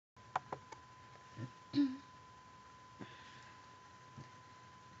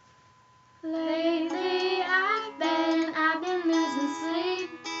Lately I've been losing sleep,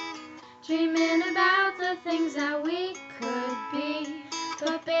 dreaming about the things that we could be.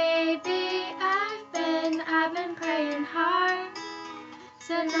 But baby, I've been praying hard.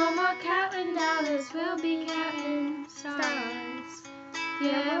 Said no more counting dollars, we'll be counting stars.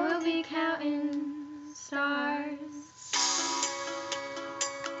 Yeah, we'll be counting stars.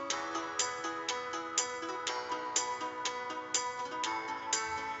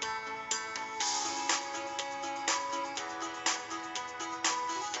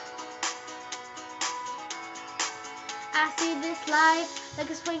 I see this life like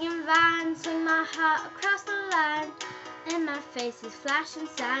a swinging vine, swing my heart across the line, and my face is flashing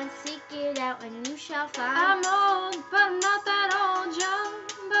signs. Seek it out and you shall find. I'm old, but not that old. Young,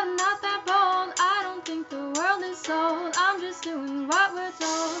 but not that bold. I don't think the world is sold. I'm just doing what we're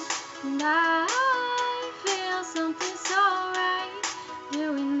told. And I feel something so right,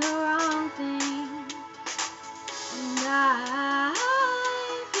 doing the wrong thing. And I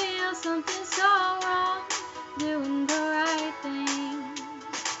feel something so wrong, doing the right thing.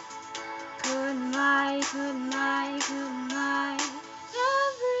 Couldn't lie, couldn't lie, couldn't lie.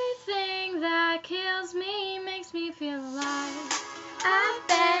 Everything that kills me makes me feel alive.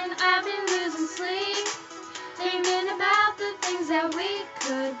 I've been losing sleep, thinking about the things that we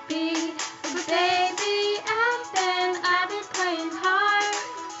could be. But baby, I've been playing hard.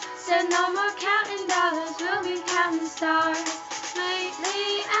 Said no more counting dollars, we'll be counting stars.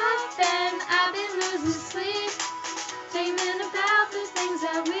 Lately I've been losing sleep, dreaming about the things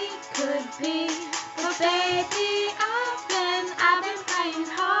that we could be. But baby, I've been playing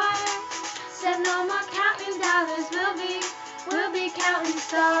hard. Said no more counting dollars, we'll be counting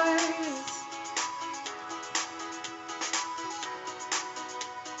stars.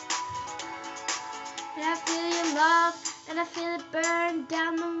 And I feel your love, and I feel it burn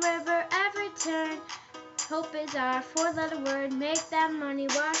down the river every turn. Hope is our four-letter word, make that money,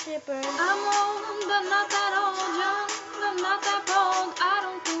 watch it burn. I'm old, but not that old. Young, but not that bold. I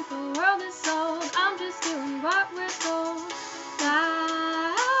don't think the world is sold. I'm just doing what we're told.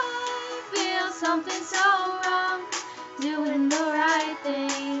 I feel something so wrong, doing the right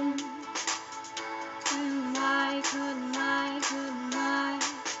thing. Couldn't lie, couldn't lie, couldn't lie.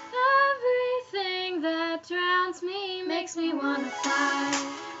 Everything that drowns me makes me wanna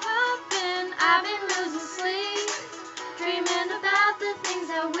fly. I've been losing sleep, dreaming about the things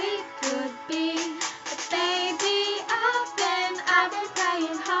that we could be. But baby, I've been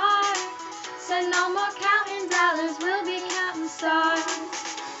praying hard. Said no more counting dollars, we'll be counting stars.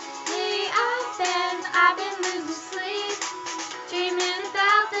 See, I've been losing sleep, dreaming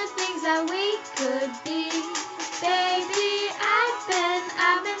about the things that we could be. Baby,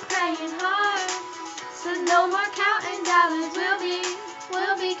 I've been praying hard. Said no more counting dollars, we'll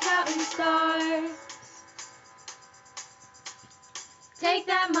be counting stars. Take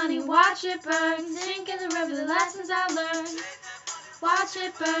that money, watch it burn, sink in the river, the lessons I learned. Watch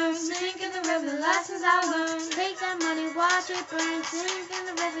it burn, sink in the river, the lessons I learned. Take that money, watch it burn, sink in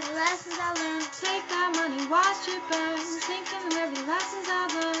the river, the lessons I learned. Take that money, watch it burn, sink in the river, the lessons I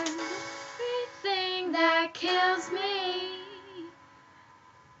learned. Everything that kills me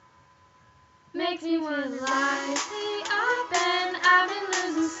makes me feel alive. See, I've been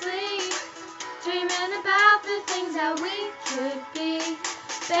losing sleep, dreaming about the things that we could be.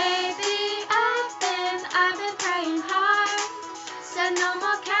 Baby, I've been praying hard. Said no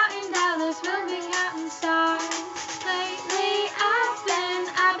more counting dollars, we'll be counting stars. Lately, I've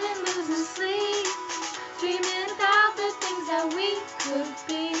been losing sleep, dreaming about the things that we could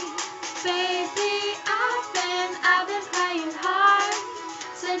be. Baby, I've been praying hard.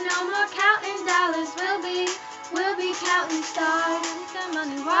 Said no more counting dollars, we'll be counting stars. Take that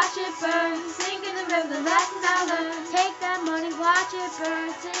money, watch it burn, Sink in the river, the lessons I learned. Take that money, watch it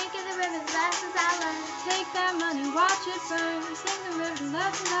burn. Sink in the river, the lessons I learned. take that money, watch it burn, sink in the river, the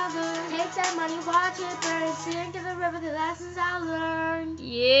lessons I learned. Take that money, watch it burn. Sink in the river, the lessons I learned.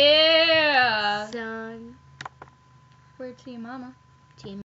 Yeah! Son. Word to your mama.